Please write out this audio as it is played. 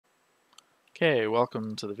Okay,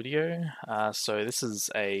 welcome to the video. So this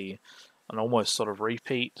is an almost sort of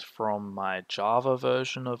repeat from my Java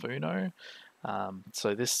version of Uno.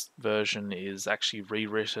 So this version is actually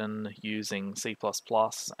rewritten using C++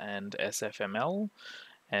 and SFML,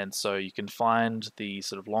 and so you can find the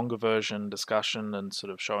sort of longer version discussion and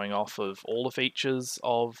sort of showing off of all the features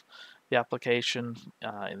of the application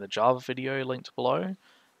in the Java video linked below.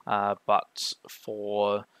 But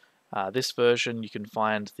for this version, you can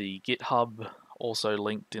find the GitHub also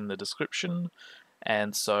linked in the description.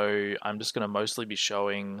 And so I'm just going to mostly be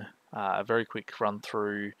showing a very quick run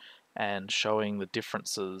through and showing the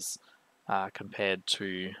differences compared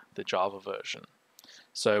to the Java version.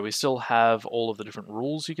 So we still have all of the different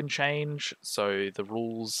rules you can change. So the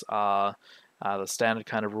rules are the standard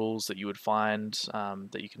kind of rules that you would find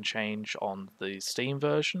that you can change on the Steam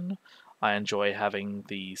version. I enjoy having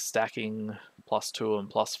the stacking +2 and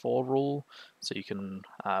 +4 rule, so you can,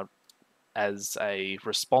 as a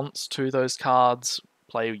response to those cards,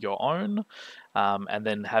 play your own, and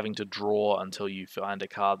then having to draw until you find a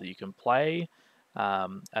card that you can play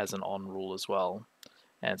as an on rule as well.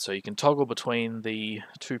 And so you can toggle between the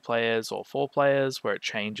 2 players or 4 players, where it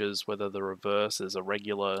changes whether the reverse is a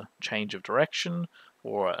regular change of direction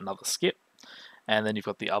or another skip. And then you've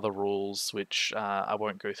got the other rules, which I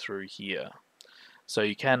won't go through here. So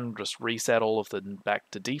you can just reset all of them back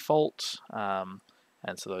to default, and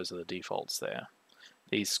so those are the defaults there.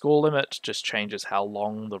 The score limit just changes how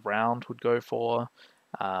long the round would go for,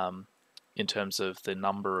 in terms of the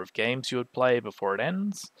number of games you would play before it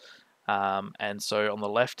ends. And so on the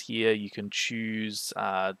left here, you can choose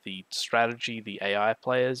the strategy the AI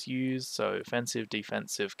players use, so offensive,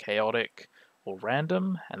 defensive, chaotic, or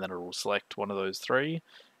random, and then it will select one of those 3.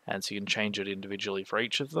 And so you can change it individually for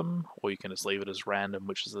each of them, or you can just leave it as random,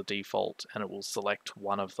 which is the default, and it will select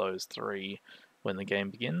one of those 3 when the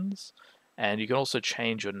game begins. And you can also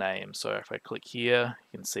change your name. So if I click here,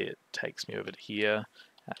 you can see it takes me over to here.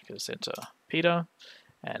 I can just enter Peter.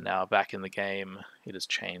 And now back in the game, it has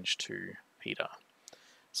changed to Peter.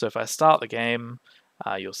 So if I start the game,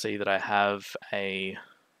 you'll see that I have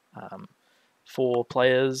 4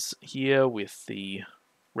 players here with the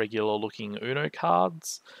regular looking Uno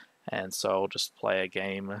cards. And so I'll just play a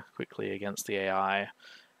game quickly against the AI,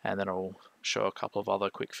 and then I'll show a couple of other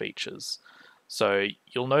quick features. So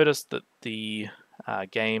you'll notice that the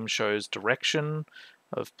game shows direction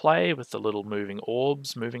of play with the little moving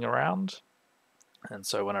orbs moving around. And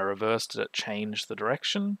so when I reversed it, it changed the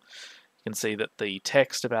direction. You can see that the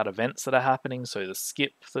text about events that are happening, so the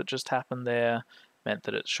skip that just happened there, meant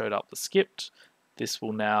that it showed up the skipped. This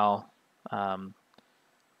will now,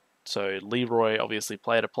 so Leroy obviously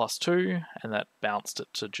played a +2, and that bounced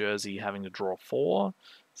it to Jersey having to draw 4.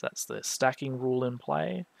 So that's the stacking rule in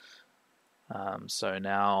play. So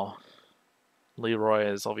now Leroy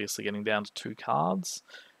is obviously getting down to 2 cards.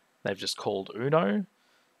 They've just called Uno.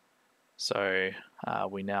 So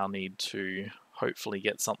we now need to hopefully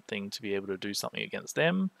get something to be able to do something against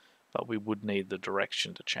them, but we would need the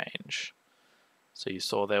direction to change. So you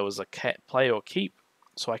saw there was a play or keep,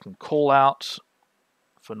 so I can call out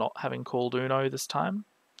for not having called Uno this time.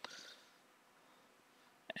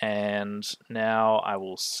 And now I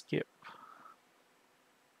will skip.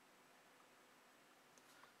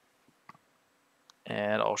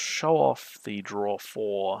 And I'll show off the draw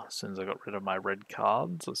 4 as soon as I got rid of my red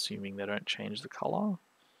cards, assuming they don't change the color.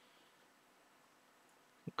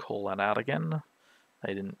 Call that out again.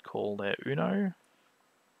 They didn't call their Uno.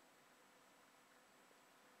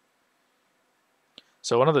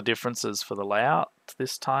 So one of the differences for the layout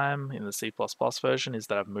this time in the C++ version is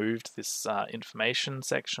that I've moved this information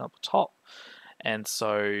section up the top, and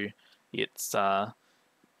so it's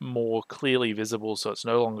more clearly visible, so it's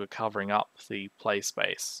no longer covering up the play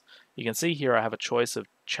space. You can see here I have a choice of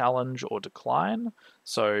challenge or decline.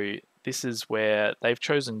 So this is where they've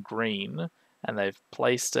chosen green and they've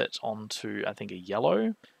placed it onto, I think, a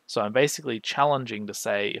yellow. So I'm basically challenging to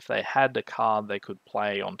say if they had a card they could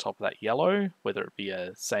play on top of that yellow, whether it be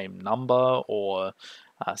a same number or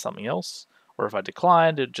something else, or if I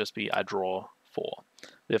declined, it'd just be I draw 4.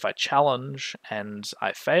 But if I challenge and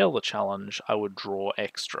I fail the challenge, I would draw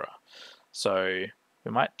extra. So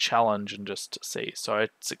we might challenge and just see. So I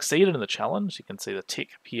succeeded in the challenge. You can see the tick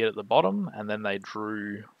appeared at the bottom, and then they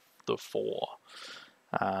drew the 4.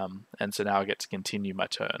 And so now I get to continue my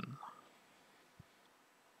turn.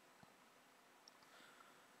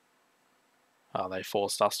 They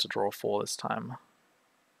forced us to draw 4 this time.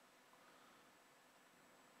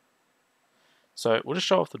 So we'll just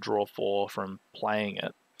show off the draw 4 from playing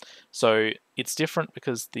it. So it's different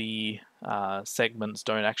because the segments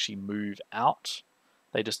don't actually move out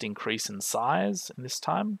they just increase in size in this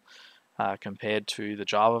time compared to the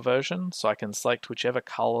Java version. So I can select whichever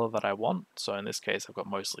color that I want. So in this case, I've got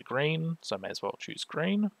mostly green, so I may as well choose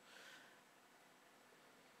green.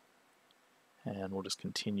 And we'll just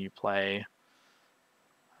continue play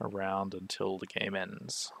around until the game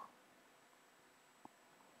ends.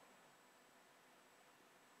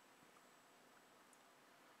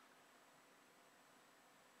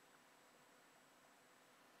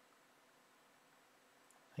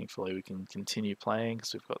 Thankfully we can continue playing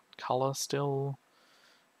because we've got color still.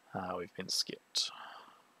 We've been skipped.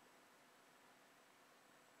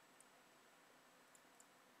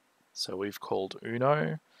 So we've called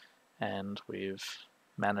Uno and we've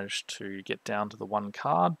managed to get down to the one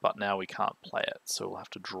card, but now we can't play it, so we'll have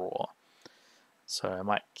to draw. So I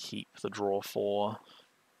might keep the draw for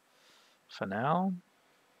now.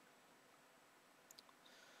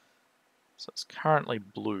 So it's currently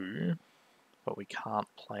blue, but we can't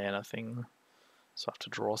play anything, so I have to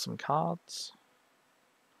draw some cards.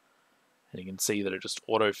 And you can see that it just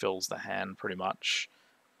autofills the hand pretty much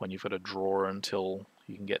when you've got to draw until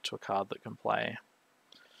you can get to a card that can play.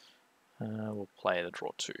 We'll play the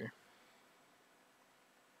draw 2.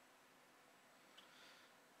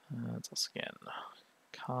 That's again.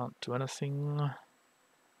 Can't do anything.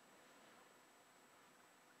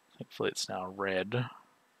 Thankfully it's now red.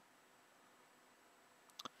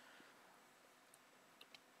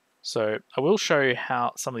 So I will show you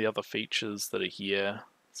how some of the other features that are here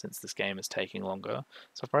since this game is taking longer.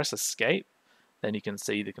 So if I press escape, then you can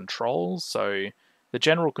see the controls. So the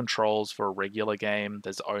general controls for a regular game,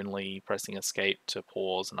 there's only pressing escape to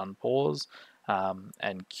pause and unpause,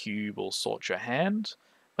 and Q will sort your hand.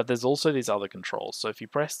 But there's also these other controls. So if you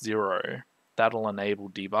press 0, that'll enable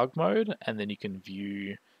debug mode, and then you can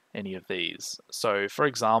view any of these. So for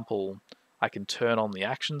example, I can turn on the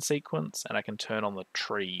action sequence and I can turn on the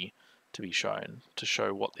tree to be shown, to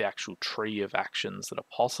show what the actual tree of actions that are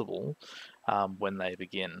possible when they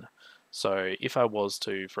begin. So if I was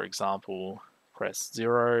to, for example, press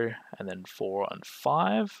 0 and then 4 and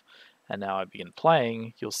 5, and now I begin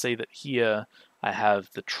playing, you'll see that here I have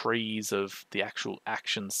the trees of the actual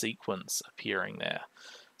action sequence appearing there.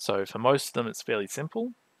 So for most of them it's fairly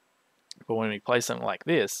simple, but when we play something like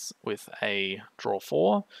this with a draw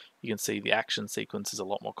 4, you can see the action sequence is a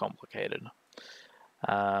lot more complicated.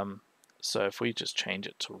 So if we just change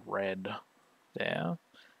it to red there,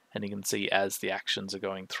 and you can see as the actions are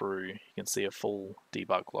going through, you can see a full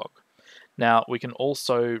debug log. Now we can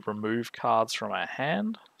also remove cards from our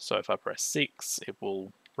hand. So if I press 6, it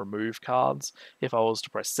will remove cards. If I was to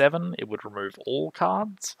press 7, it would remove all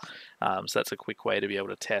cards. So that's a quick way to be able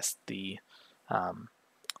to test the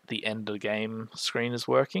end of the game screen is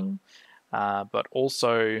working. But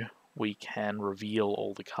also we can reveal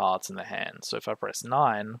all the cards in the hand. So if I press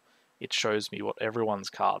 9, it shows me what everyone's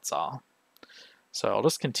cards are. So I'll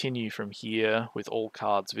just continue from here with all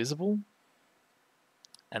cards visible.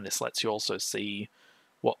 And this lets you also see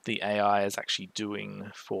what the AI is actually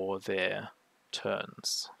doing for their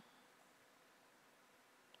turns.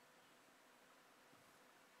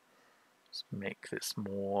 Let's make this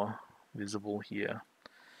more visible here.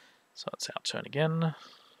 So it's our turn again.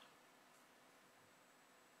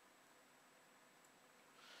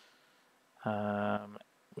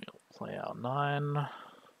 We'll play our 9.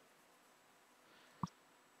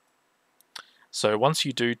 So once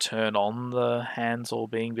you do turn on the hands all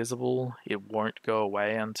being visible, it won't go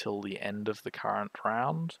away until the end of the current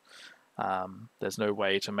round. There's no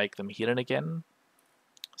way to make them hidden again,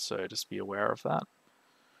 so just be aware of that.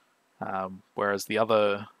 Whereas the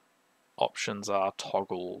other options are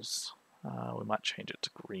toggles. We might change it to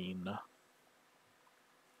green.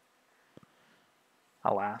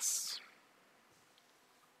 Alas,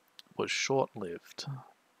 was short-lived.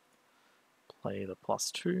 Play the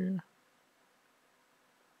 +2.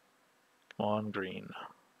 Come on, green.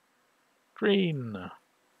 Green!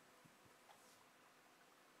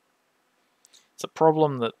 It's a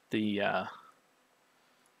problem that the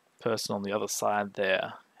person on the other side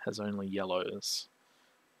there has only yellows.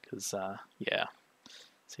 Because, yeah.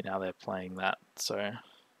 See, now they're playing that, so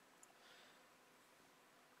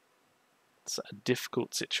it's a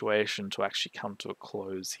difficult situation to actually come to a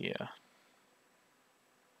close here.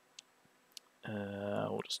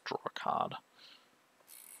 We'll just draw a card.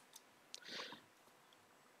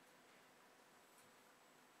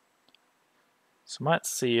 So I might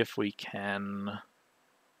see if we can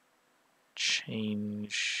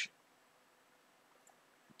change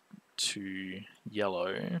to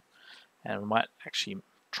yellow, and we might actually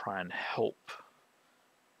try and help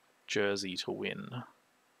Jersey to win.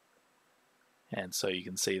 And so you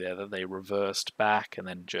can see there that they reversed back, and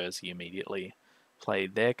then Jersey immediately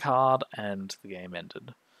played their card, and the game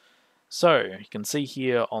ended. So you can see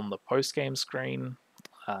here on the post-game screen,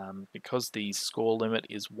 because the score limit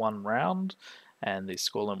is 1 round, and the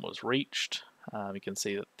score limit was reached, you can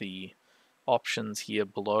see that the options here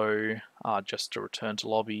below are just to return to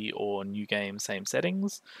lobby or new game, same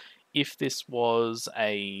settings. If this was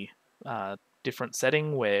a different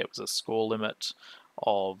setting where it was a score limit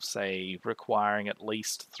of, say, requiring at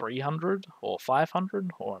least 300 or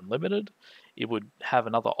 500 or unlimited, it would have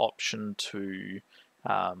another option to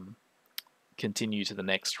continue to the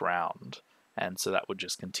next round, and so that would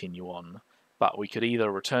just continue on. But we could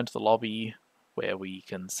either return to the lobby where we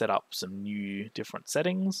can set up some new different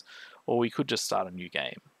settings, or we could just start a new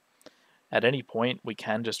game. At any point, we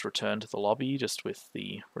can just return to the lobby just with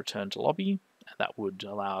the return to lobby, and that would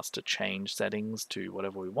allow us to change settings to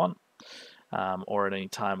whatever we want, or at any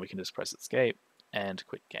time we can just press escape and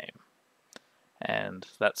quit game. And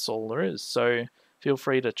that's all there is. So feel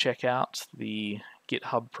free to check out the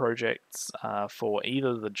GitHub projects for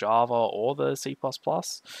either the Java or the C++,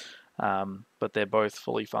 but they're both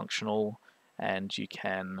fully functional, and you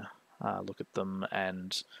can look at them.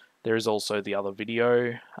 And there is also the other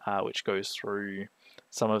video which goes through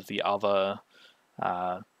some of the other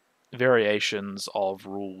variations of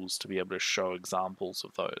rules to be able to show examples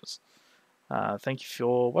of those. Thank you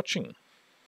for watching.